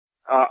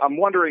I'm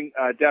wondering,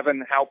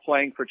 Devin, how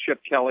playing for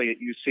Chip Kelly at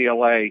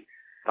UCLA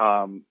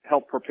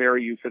helped prepare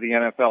you for the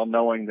NFL,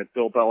 knowing that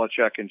Bill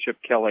Belichick and Chip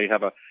Kelly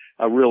have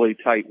a really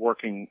tight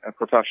working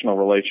professional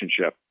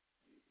relationship.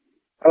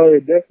 Oh,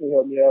 it definitely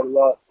helped me out a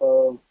lot.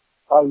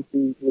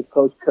 Obviously, with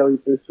Coach Kelly's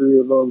history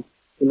of,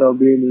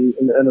 being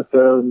in the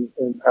NFL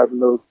and having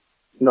those,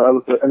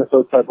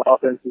 NFL type of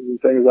offenses and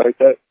things like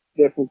that,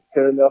 definitely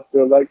prepared me, I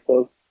feel like.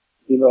 So,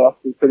 I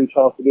feel pretty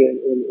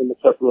confident in the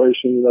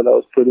preparation that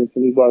was put into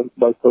me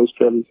by Coach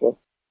Kelly. So.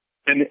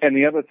 And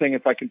the other thing,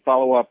 if I can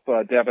follow up,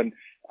 Devin,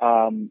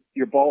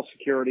 your ball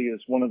security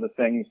is one of the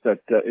things that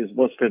is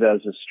listed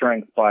as a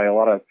strength by a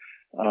lot of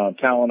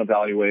talent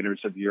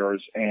evaluators of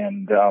yours,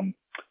 and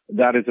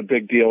that is a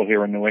big deal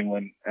here in New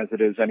England, as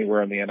it is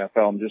anywhere in the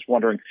NFL. I'm just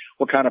wondering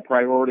what kind of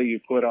priority you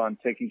put on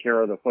taking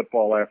care of the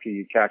football after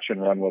you catch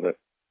and run with it.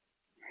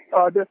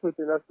 I definitely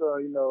think that's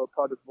a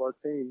part of our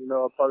team.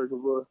 A part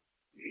of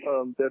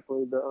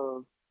definitely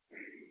the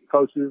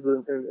coaches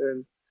and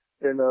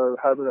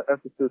having an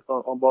emphasis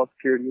on ball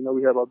security.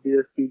 We have our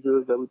BSP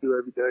drills that we do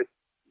every day,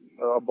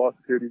 our ball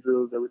security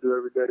drills that we do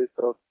every day.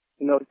 So,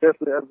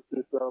 definitely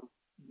emphasis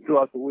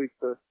throughout the week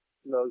to,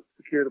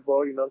 secure the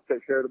ball,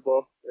 take care of the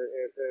ball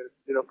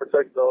and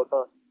protect it all the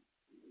time.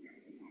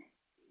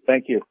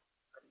 Thank you.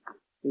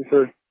 Yes,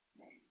 sir.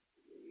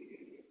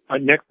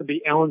 Next will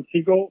be Alan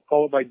Siegel,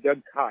 followed by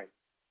Doug Kyed.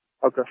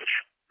 Okay.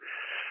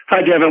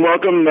 Hi, Devin.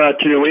 Welcome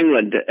to New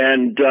England.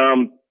 And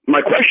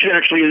my question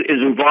actually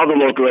is involved the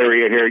local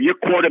area here. Your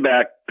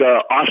quarterback,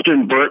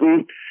 Austin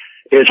Burton,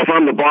 is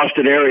from the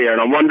Boston area, and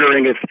I'm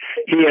wondering if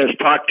he has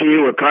talked to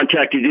you or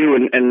contacted you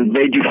and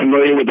made you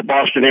familiar with the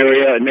Boston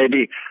area and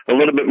maybe a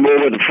little bit more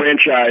with the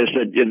franchise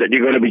that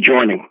you're going to be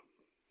joining.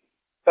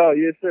 Oh,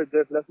 yes, sir.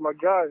 That's my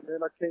guy,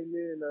 man. I came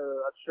in,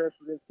 I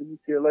transferred into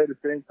UCLA the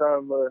same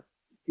time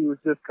he was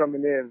just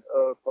coming in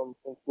from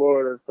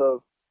Florida.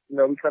 So, we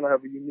kind of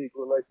have a unique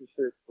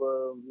relationship,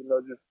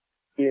 just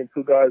being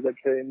two guys that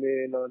came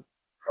in on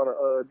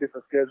a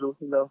different schedule,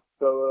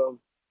 So,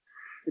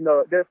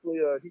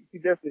 definitely, he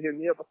definitely hit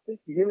me up. I think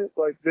he hit me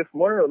like this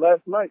morning or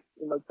last night,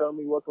 telling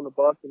me welcome to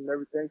Boston and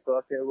everything. So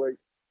I can't wait,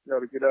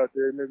 to get out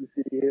there and maybe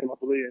see him,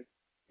 hopefully, and,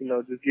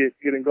 just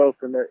get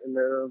engulfed in that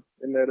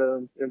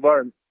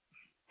environment.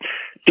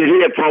 Did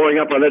he, following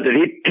up on that, did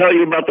he tell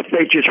you about the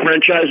Patriots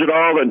franchise at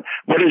all? And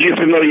what is your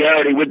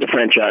familiarity with the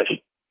franchise?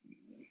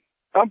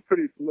 I'm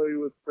pretty familiar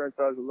with the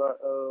franchise a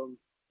lot.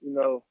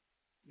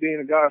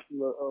 Being a guy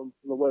from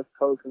the West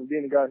Coast and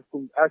being a guy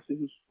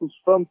who's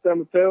from San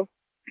Mateo,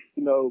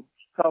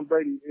 Tom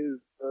Brady is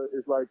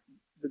like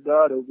the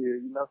god over here,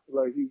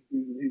 like he's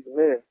the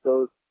man.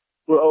 So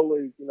we're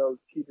always,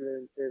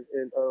 keeping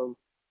in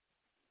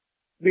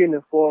being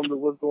informed of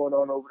what's going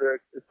on over there,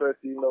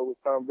 especially, with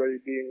Tom Brady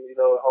being,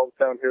 a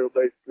hometown hero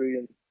basically.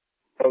 And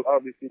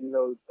obviously,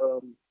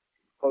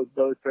 Coach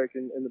Belichick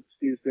and the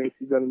prestigious things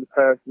he's done in the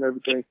past and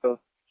everything. So,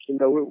 we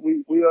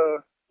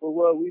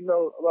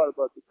know a lot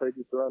about the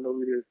Patriots around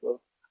over here. So.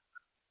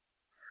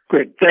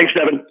 Great. Thanks,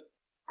 Devin.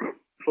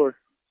 Of course.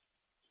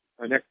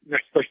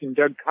 Next question,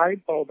 Doug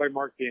Kyed, followed by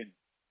Mark Dean.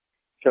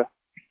 Sure.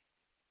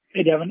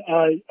 Hey, Devin.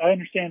 I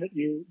understand that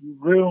you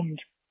roomed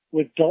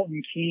with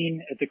Dalton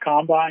Keene at the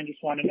Combine.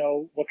 Just want to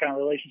know what kind of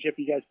relationship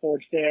you guys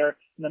forged there.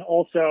 And then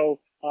also,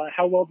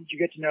 how well did you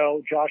get to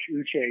know Josh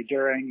Uche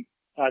during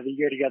the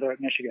year together at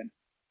Michigan?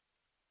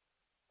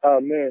 Oh,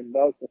 man,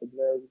 that was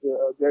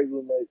a great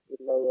roommate.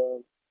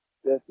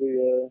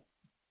 Definitely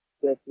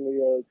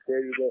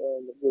created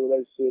a good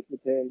relationship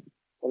with him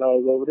when I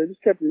was over there.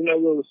 Just kept it, a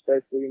little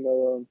respectful,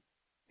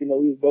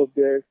 we was both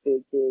there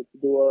to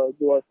do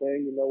our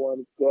thing,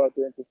 wanted to go out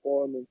there and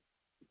perform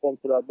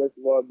to our best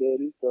of our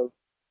abilities. So,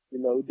 we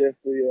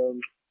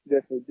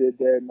definitely did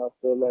that, and I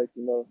feel like,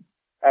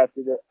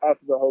 after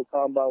the whole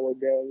combine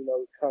went down, it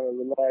was kind of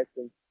relaxed,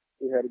 and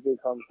we had a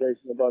good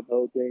conversation about the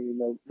whole thing,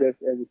 and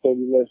before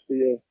we left the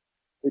year,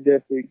 we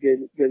definitely gave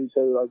each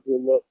other our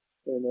good luck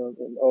and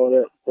all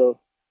that. So,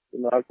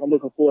 I'm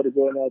looking forward to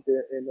going out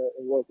there and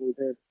working with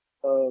him.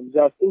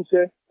 Josh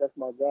Uche, that's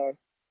my guy.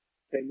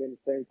 Came in the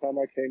same time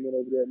I came in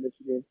over there at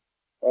Michigan.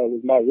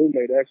 Was my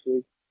roommate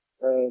actually,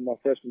 my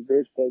freshman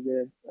bridge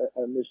program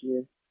at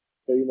Michigan.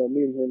 So, me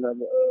and him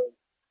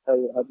have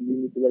a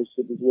unique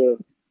relationship as well.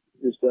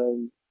 Just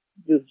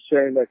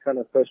sharing that kind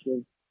of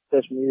freshman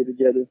year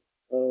together,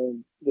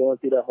 going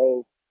through that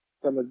whole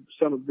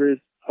summer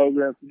bridge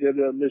program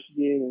together at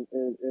Michigan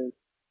and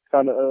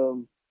kind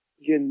of,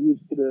 getting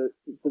used to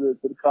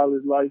the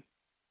college life,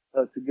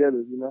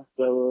 together,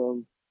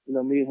 So,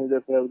 me and him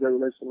definitely have a great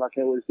relationship. I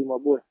can't wait to see my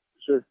boy,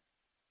 for sure.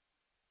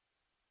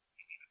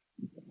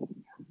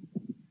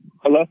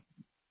 Hello?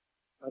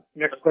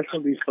 Next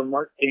question will be from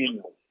Mark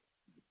Daniels.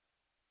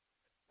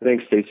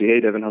 Thanks, Stacey.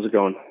 Hey, Devin. How's it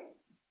going?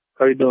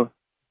 How you doing?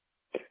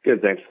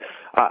 Good, thanks.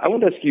 I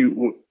wanted to ask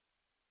you,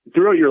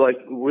 throughout your life,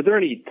 were there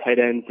any tight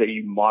ends that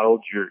you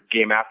modeled your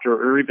game after,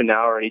 or even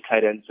now, or any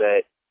tight ends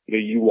that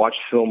you watch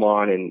film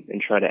on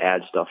and try to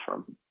add stuff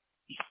from?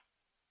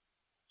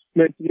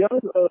 Man, to be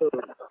honest, I was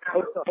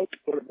a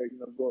quarterback,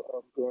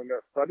 growing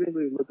up. So I didn't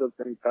really look up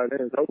to any tight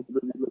ends. I was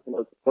really looking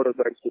up to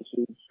quarterbacks, which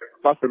is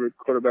my favorite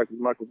quarterback is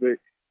Michael Vick.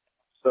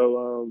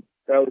 So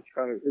that was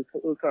it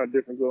was kind of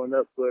different growing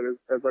up. But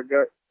as I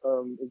got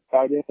in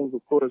tight ends,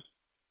 of course,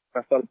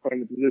 I started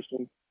playing the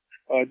position.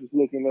 Just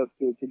looking up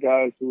to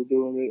guys who were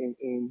doing it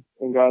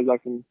and guys I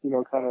can,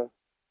 kind of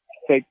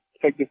take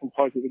different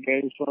parts of the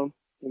game from.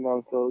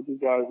 So these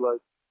guys like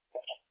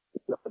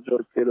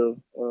George Kittle,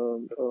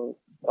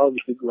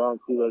 obviously Gronk,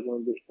 who's like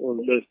one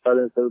of the best tight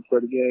ends ever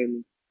played the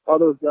game. All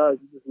those guys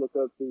you just look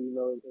up to,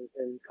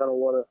 and kind of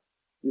want to,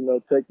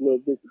 take little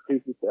bits and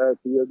pieces to add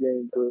to your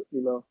game. But,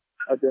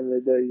 at the end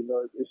of the day,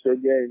 it's your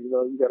game.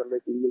 You got to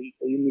make it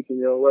unique in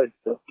your own way.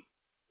 So,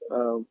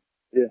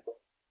 yeah.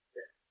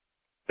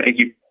 Thank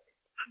you.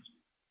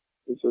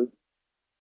 Yes, sir.